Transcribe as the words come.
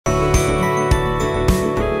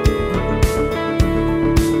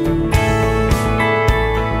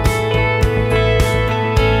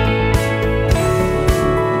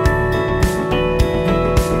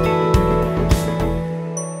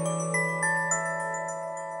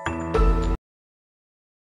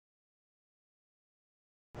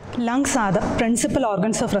Lungs are the principal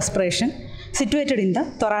organs of respiration situated in the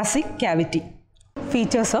thoracic cavity.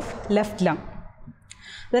 Features of left lung.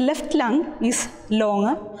 The left lung is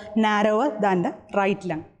longer, narrower than the right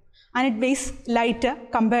lung, and it weighs lighter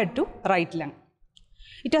compared to right lung.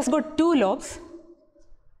 It has got two lobes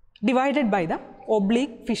divided by the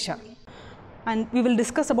oblique fissure, and we will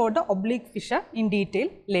discuss about the oblique fissure in detail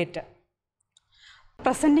later.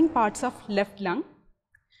 Presenting parts of left lung.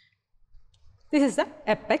 This is the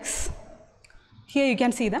apex. Here you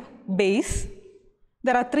can see the base.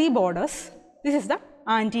 There are three borders. This is the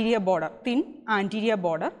anterior border, thin anterior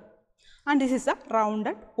border, and this is the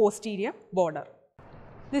rounded posterior border.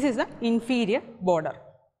 This is the inferior border.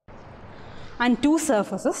 And two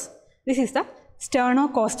surfaces. This is the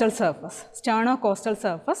sternocostal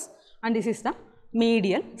surface, and this is the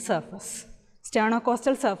medial surface.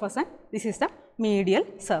 Sternocostal surface, and this is the medial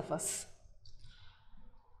surface.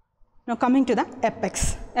 Now coming to the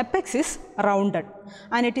apex. Apex is rounded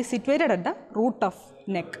and it is situated at the root of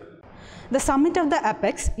neck. The summit of the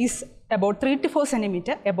apex is about 3 to 4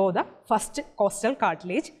 cm above the first costal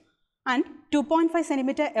cartilage and 2.5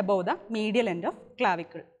 cm above the medial end of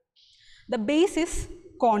clavicle. The base is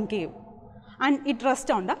concave and it rests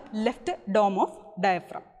on the left dome of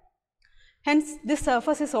diaphragm. Hence, this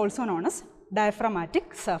surface is also known as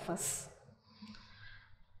diaphragmatic surface.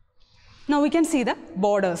 Now we can see the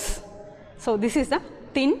borders. So this is the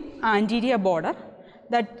thin anterior border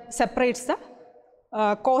that separates the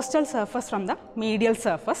costal surface from the medial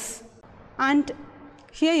surface, and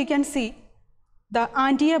here you can see the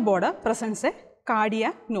anterior border presents a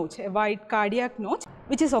cardiac notch, a wide cardiac notch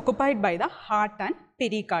which is occupied by the heart and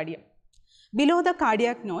pericardium. Below the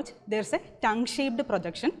cardiac notch there is a tongue-shaped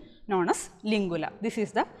projection known as lingula. This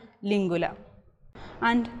is the lingula.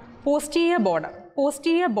 And posterior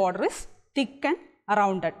border is thick and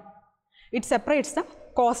rounded. It separates the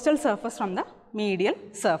costal surface from the medial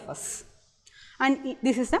surface. And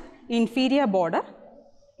this is the inferior border.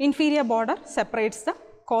 Inferior border separates the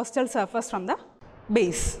costal surface from the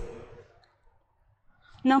base.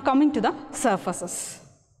 Now coming to the surfaces.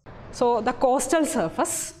 So the costal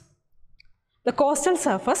surface.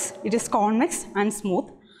 It is convex and smooth,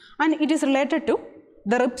 and it is related to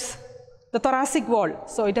the ribs, the thoracic wall.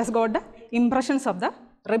 So it has got the impressions of the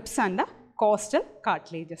ribs and the costal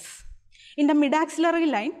cartilages. In the mid-axillary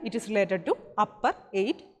line, it is related to upper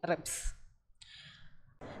 8 ribs.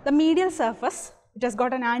 The medial surface, it has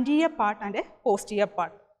got an anterior part and a posterior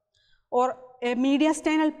part, or a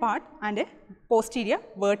mediastinal part and a posterior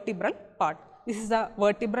vertebral part. This is the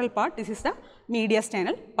vertebral part, this is the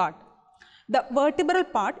mediastinal part. The vertebral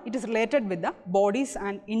part, it is related with the bodies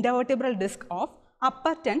and intervertebral disc of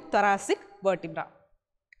upper 10 thoracic vertebra.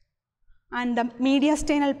 And the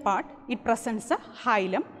mediastinal part, it presents the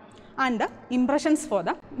hilum and the impressions for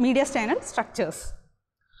the mediastinal structures.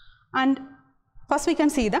 And first we can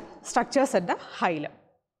see the structures at the hilum.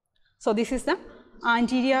 So this is the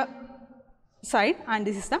anterior side and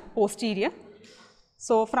this is the posterior.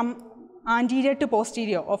 So from anterior to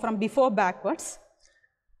posterior, or from before backwards,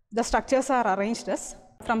 the structures are arranged as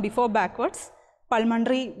from before backwards: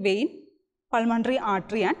 pulmonary vein, pulmonary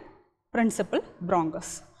artery and principal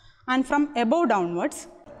bronchus. And from above downwards,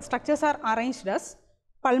 structures are arranged as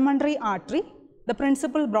pulmonary artery, the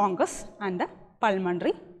principal bronchus and the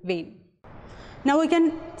pulmonary vein. Now we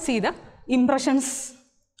can see the impressions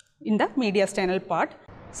in the mediastinal part.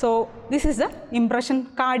 So this is the impression,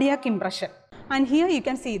 cardiac impression, and here you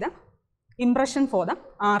can see the impression for the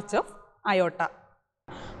arch of aorta,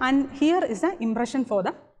 and here is the impression for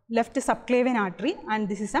the left subclavian artery, and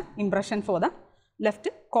this is the impression for the left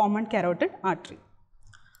common carotid artery,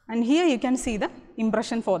 and here you can see the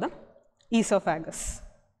impression for the esophagus,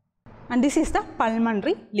 and this is the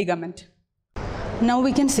pulmonary ligament. Now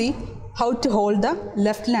we can see how to hold the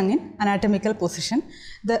left lung in anatomical position.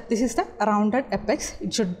 This is the rounded apex.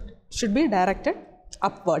 It should be directed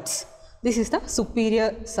upwards. This is the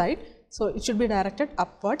superior side, so it should be directed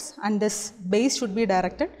upwards, and this base should be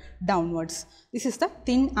directed downwards. This is the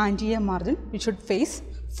thin anterior margin which should face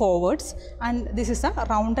forwards, and this is the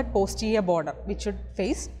rounded posterior border which should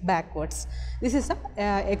face backwards. This is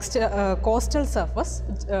the costal surface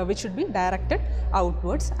which should be directed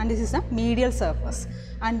outwards, and this is the medial surface,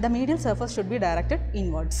 and the medial surface should be directed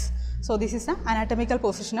inwards. So this is the anatomical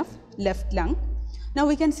position of left lung. Now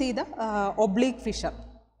we can see the oblique fissure.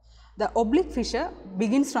 The oblique fissure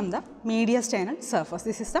begins from the mediastinal surface.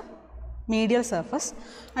 This is the medial surface,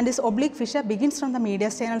 and this oblique fissure begins from the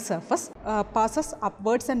mediastinal surface, passes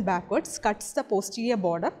upwards and backwards, cuts the posterior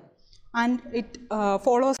border, and it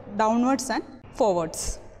follows downwards and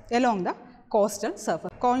forwards along the costal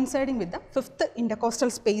surface, coinciding with the fifth intercostal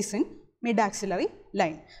space in mid-axillary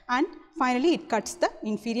line. And finally, it cuts the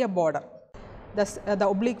inferior border. Thus, the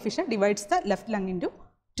oblique fissure divides the left lung into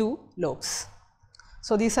two lobes.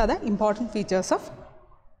 So, these are the important features of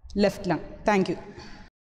left lung. Thank you.